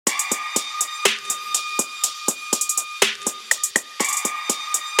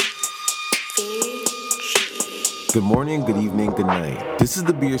Good morning, good evening, good night. This is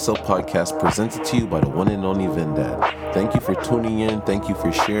the Be Yourself podcast presented to you by the one and only Vendad. Thank you for tuning in, thank you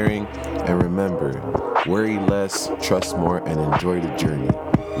for sharing, and remember, worry less, trust more, and enjoy the journey.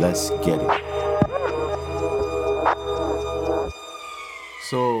 Let's get it.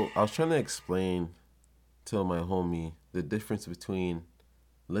 So, I was trying to explain to my homie the difference between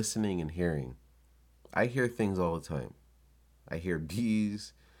listening and hearing. I hear things all the time. I hear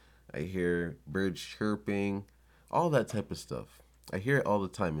bees, I hear birds chirping, all that type of stuff. I hear it all the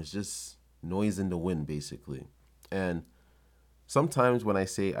time. It's just noise in the wind, basically. And sometimes when I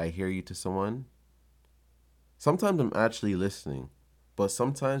say I hear you to someone, sometimes I'm actually listening. But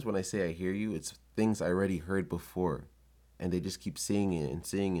sometimes when I say I hear you, it's things I already heard before. And they just keep saying it and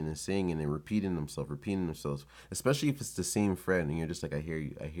saying it and saying it and repeating themselves. Especially if it's the same friend and you're just like, I hear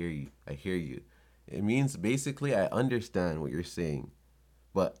you, I hear you, I hear you. It means basically I understand what you're saying,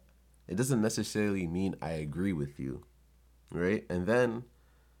 but it doesn't necessarily mean I agree with you, right? And then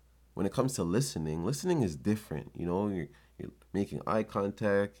when it comes to listening, listening is different. You're making eye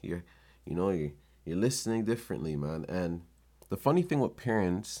contact. You're listening differently, man. And the funny thing with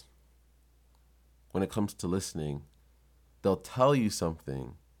parents, when it comes to listening, they'll tell you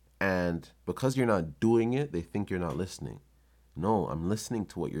something, and because you're not doing it, they think you're not listening. No, I'm listening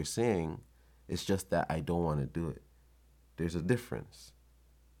to what you're saying. It's just that I don't want to do it. There's a difference.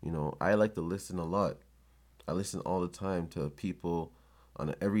 I like to listen a lot. I listen all the time to people on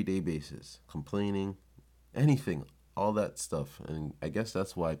an everyday basis, complaining, anything, all that stuff. And I guess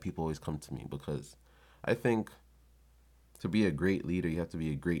that's why people always come to me, because I think to be a great leader, you have to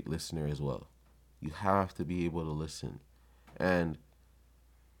be a great listener as well. You have to be able to listen. And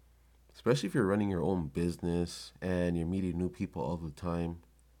especially if you're running your own business and you're meeting new people all the time,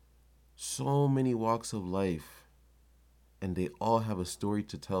 so many walks of life, and they all have a story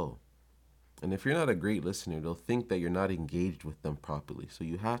to tell. And if you're not a great listener, they'll think that you're not engaged with them properly. So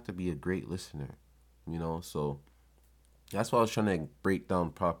you have to be a great listener, So that's what I was trying to break down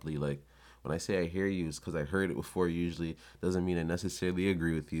properly. Like, when I say I hear you, it's because I heard it before. Usually doesn't mean I necessarily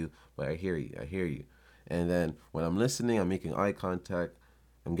agree with you, but I hear you. I hear you. And then when I'm listening, I'm making eye contact.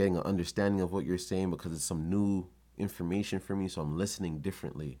 I'm getting an understanding of what you're saying because it's some new information for me. So I'm listening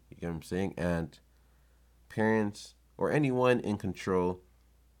differently. You get what I'm saying? And parents or anyone in control,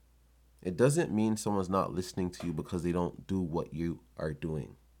 it doesn't mean someone's not listening to you because they don't do what you are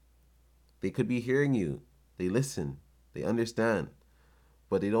doing. They could be hearing you. They listen. They understand.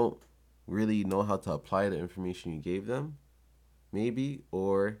 But they don't really know how to apply the information you gave them, maybe,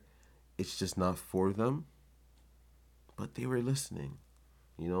 or it's just not for them. But they were listening.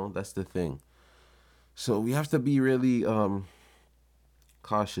 That's the thing. So we have to be really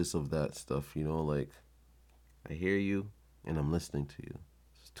cautious of that stuff, like I hear you and I'm listening to you.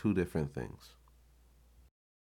 It's two different things.